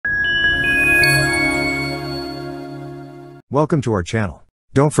Welcome to our channel.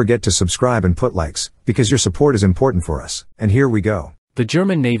 Don't forget to subscribe and put likes, because your support is important for us. And here we go. The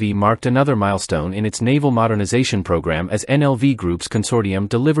German Navy marked another milestone in its naval modernization program as NLV Group's consortium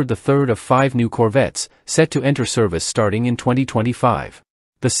delivered the third of 5 new corvettes, set to enter service starting in 2025.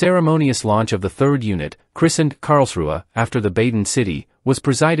 The ceremonious launch of the third unit, christened Karlsruhe, after the Baden city, was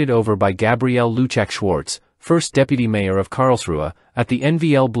presided over by Gabriele Luczak-Schwarz, first Deputy Mayor of Karlsruhe, at the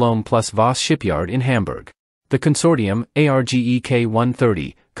NVL Blohm+Voss shipyard in Hamburg. The consortium, German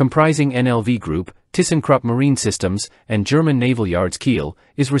K130, comprising NLV Group, ThyssenKrupp Marine Systems, and German Naval Yards Kiel,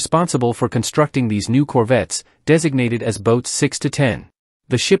 is responsible for constructing these new corvettes, designated as boats 6 to 10.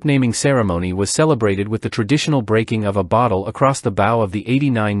 The ship naming ceremony was celebrated with the traditional breaking of a bottle across the bow of the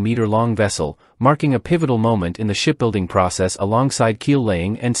 89-meter-long vessel, marking a pivotal moment in the shipbuilding process alongside keel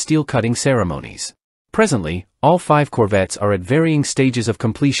laying and steel cutting ceremonies. Presently, all 5 corvettes are at varying stages of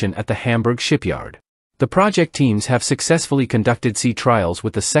completion at the Hamburg shipyard. The project teams have successfully conducted sea trials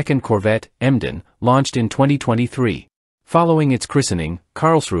with the second corvette, Emden, launched in 2023. Following its christening,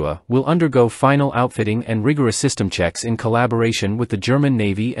 Karlsruhe will undergo final outfitting and rigorous system checks in collaboration with the German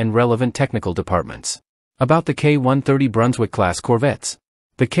Navy and relevant technical departments. About the K130 Braunschweig-class corvettes.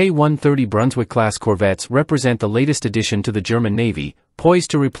 The K130 Braunschweig-class corvettes represent the latest addition to the German Navy, poised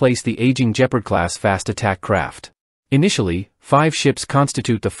to replace the aging Jeopard-class fast attack craft. Initially, 5 ships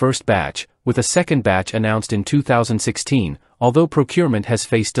constitute the first batch, with a second batch announced in 2016, although procurement has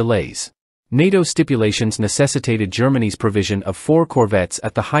faced delays. NATO stipulations necessitated Germany's provision of 4 corvettes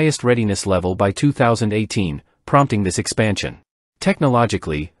at the highest readiness level by 2018, prompting this expansion.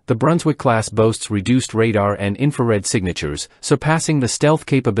 Technologically, the Brunswick class boasts reduced radar and infrared signatures, surpassing the stealth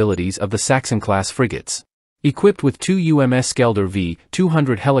capabilities of the Saxon-class frigates. Equipped with 2 UMS Skelder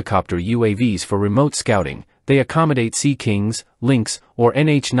V-200 helicopter UAVs for remote scouting, they accommodate Sea Kings, Lynx, or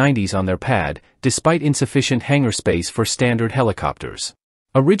NH-90s on their pad, despite insufficient hangar space for standard helicopters.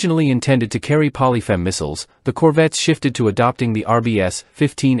 Originally intended to carry Polyfem missiles, the corvettes shifted to adopting the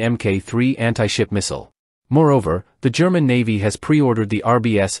RBS-15 Mk3 anti-ship missile. Moreover, the German Navy has pre-ordered the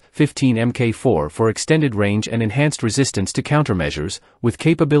RBS-15 Mk4 for extended range and enhanced resistance to countermeasures, with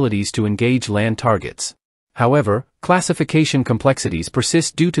capabilities to engage land targets. However, classification complexities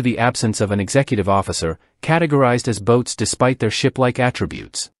persist due to the absence of an executive officer, categorized as boats despite their ship-like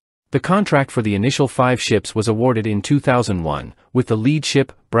attributes. The contract for the initial 5 ships was awarded in 2001, with the lead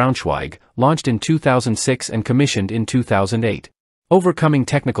ship, Braunschweig, launched in 2006 and commissioned in 2008. Overcoming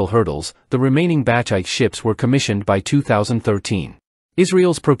technical hurdles, the remaining batch I ships were commissioned by 2013.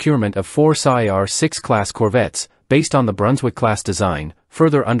 Israel's procurement of 4 SAR-6 class corvettes, based on the Brunswick-class design,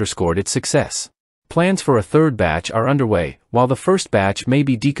 further underscored its success. Plans for a third batch are underway, while the first batch may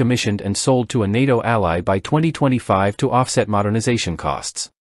be decommissioned and sold to a NATO ally by 2025 to offset modernization costs.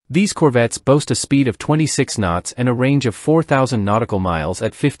 These corvettes boast a speed of 26 knots and a range of 4,000 nautical miles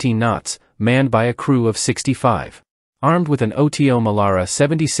at 15 knots, manned by a crew of 65. Armed with an OTO Malara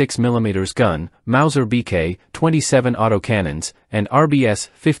 76mm gun, Mauser BK-27 autocannons, and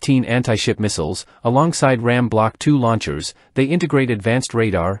RBS-15 anti-ship missiles, alongside Ram Block II launchers, they integrate advanced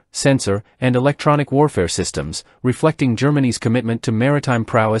radar, sensor, and electronic warfare systems, reflecting Germany's commitment to maritime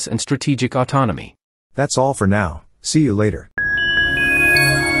prowess and strategic autonomy. That's all for now. See you later.